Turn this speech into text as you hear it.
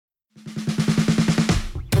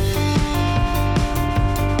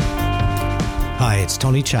it's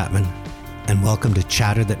Tony Chapman, and welcome to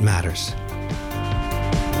Chatter That Matters.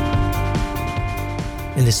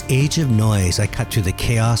 In this age of noise, I cut through the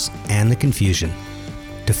chaos and the confusion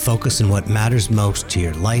to focus on what matters most to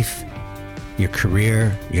your life, your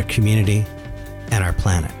career, your community, and our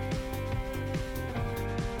planet.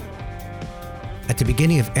 At the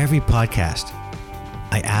beginning of every podcast,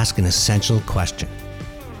 I ask an essential question,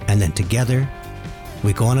 and then together,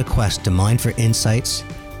 we go on a quest to mine for insights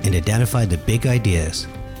and identify the big ideas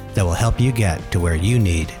that will help you get to where you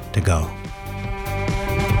need to go.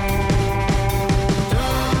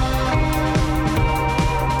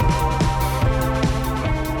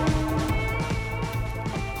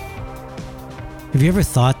 Have you ever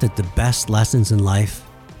thought that the best lessons in life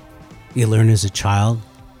you learn as a child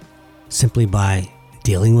simply by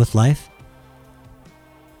dealing with life?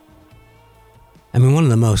 I mean, one of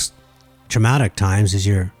the most traumatic times is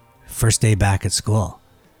your first day back at school.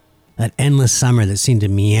 That endless summer that seemed to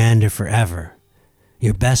meander forever.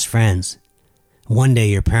 Your best friends. One day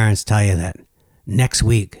your parents tell you that next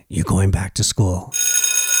week you're going back to school.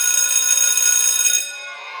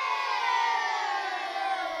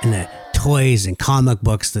 And the toys and comic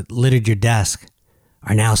books that littered your desk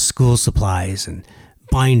are now school supplies and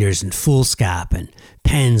binders and foolscap and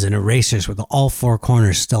pens and erasers with all four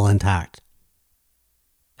corners still intact.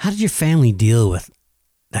 How did your family deal with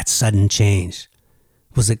that sudden change?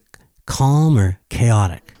 Was it calm or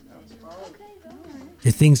chaotic?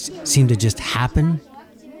 Did things seem to just happen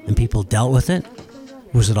and people dealt with it?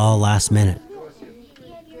 Or was it all last minute?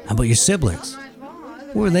 How about your siblings?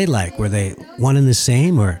 What were they like? Were they one and the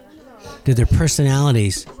same, or did their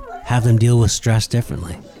personalities have them deal with stress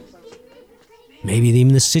differently? Maybe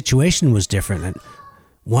even the situation was different, and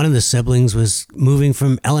one of the siblings was moving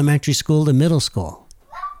from elementary school to middle school.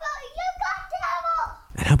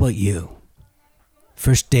 And how about you?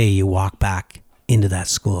 First day you walk back into that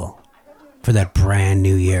school for that brand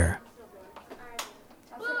new year.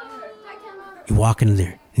 You walk into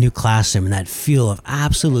their new classroom and that feel of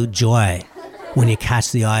absolute joy when you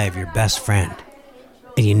catch the eye of your best friend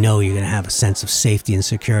and you know you're going to have a sense of safety and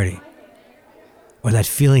security. Or that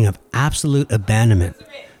feeling of absolute abandonment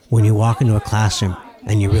when you walk into a classroom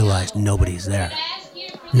and you realize nobody's there.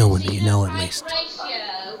 No one that you know, at least.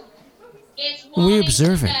 Were you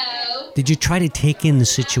observant? Did you try to take in the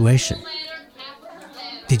situation?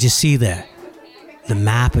 Did you see the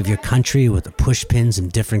map of your country with the push pins in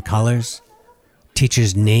different colors?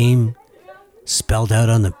 Teacher's name spelled out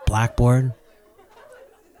on the blackboard?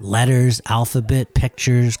 Letters, alphabet,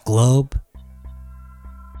 pictures, globe?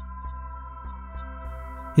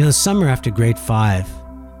 You know, summer after grade 5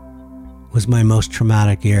 was my most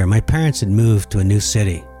traumatic year. My parents had moved to a new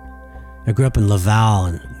city. I grew up in Laval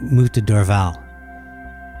and moved to Dorval.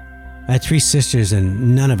 I had 3 sisters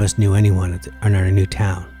and none of us knew anyone in our new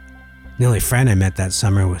town. The only friend I met that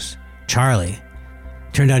summer was Charlie.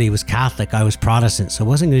 Turned out he was Catholic, I was Protestant, so it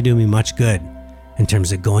wasn't going to do me much good in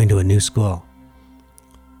terms of going to a new school.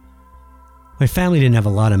 My family didn't have a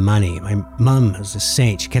lot of money. My mom was a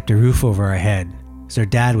saint. She kept a roof over our head, as her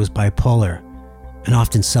dad was bipolar and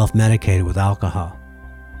often self-medicated with alcohol.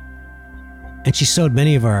 And she sewed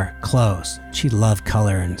many of our clothes. She loved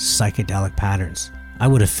color and psychedelic patterns. I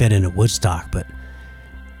would have fit in at Woodstock, but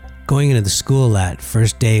going into the school that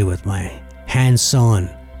first day with my hand-sewn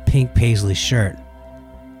pink paisley shirt,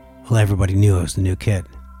 well, everybody knew I was the new kid.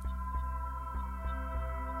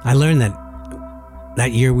 I learned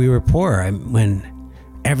that year we were poor. When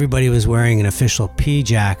everybody was wearing an official pea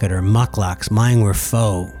jacket or mucklucks, mine were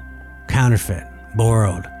faux, counterfeit,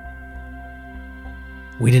 borrowed.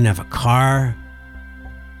 We didn't have a car.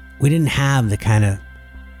 We didn't have the kind of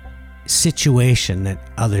situation that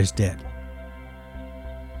others did.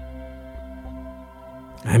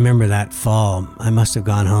 I remember that fall, I must have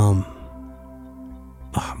gone home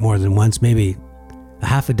more than once, maybe a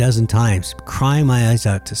half a dozen times, crying my eyes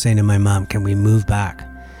out to say to my mom, can we move back?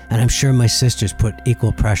 And I'm sure my sisters put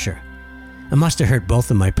equal pressure. It must have hurt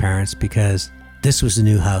both of my parents because this was the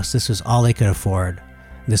new house. This was all they could afford.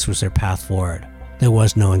 This was their path forward. There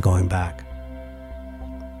was no one going back.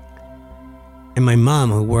 And my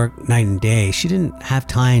mom, who worked night and day, she didn't have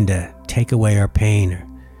time to take away our pain or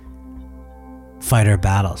fight our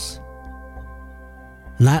battles.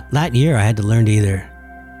 And that year I had to learn to either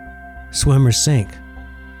swim or sink.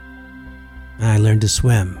 And I learned to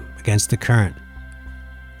swim against the current.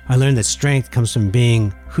 I learned that strength comes from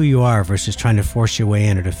being who you are versus trying to force your way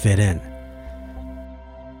in or to fit in.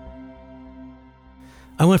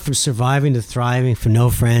 I went from surviving to thriving, from no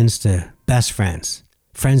friends to best friends.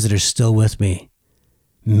 Friends that are still with me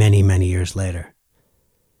many, many years later.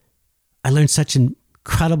 I learned such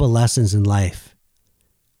incredible lessons in life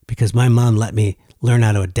because my mom let me learn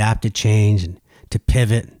how to adapt to change and to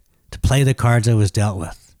pivot, to play the cards I was dealt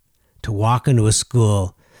with, to walk into a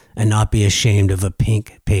school and not be ashamed of a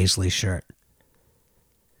pink paisley shirt.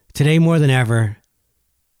 Today, more than ever,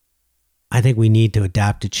 I think we need to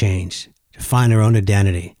adapt to change, to find our own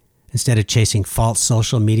identity, instead of chasing false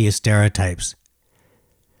social media stereotypes.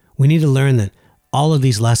 We need to learn that all of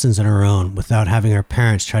these lessons on our own without having our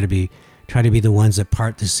parents try to be the ones that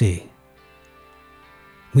part the sea.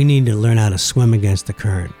 We need to learn how to swim against the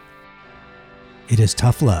current. It is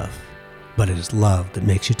tough love, but it is love that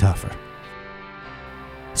makes you tougher.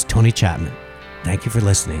 It's Tony Chapman. Thank you for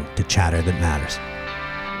listening to Chatter That Matters.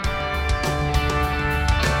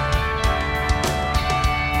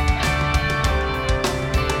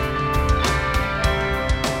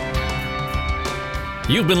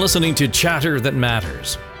 You've been listening to Chatter That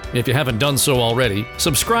Matters. If you haven't done so already,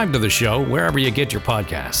 subscribe to the show wherever you get your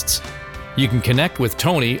podcasts. You can connect with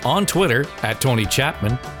Tony on Twitter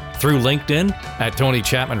 @TonyChapman, through LinkedIn @Tony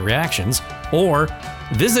Chapman Reactions, or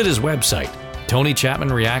visit his website,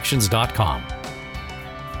 TonyChapmanReactions.com.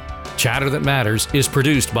 Chatter That Matters is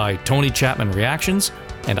produced by Tony Chapman Reactions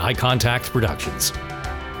and Eye Contact Productions.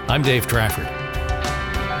 I'm Dave Trafford.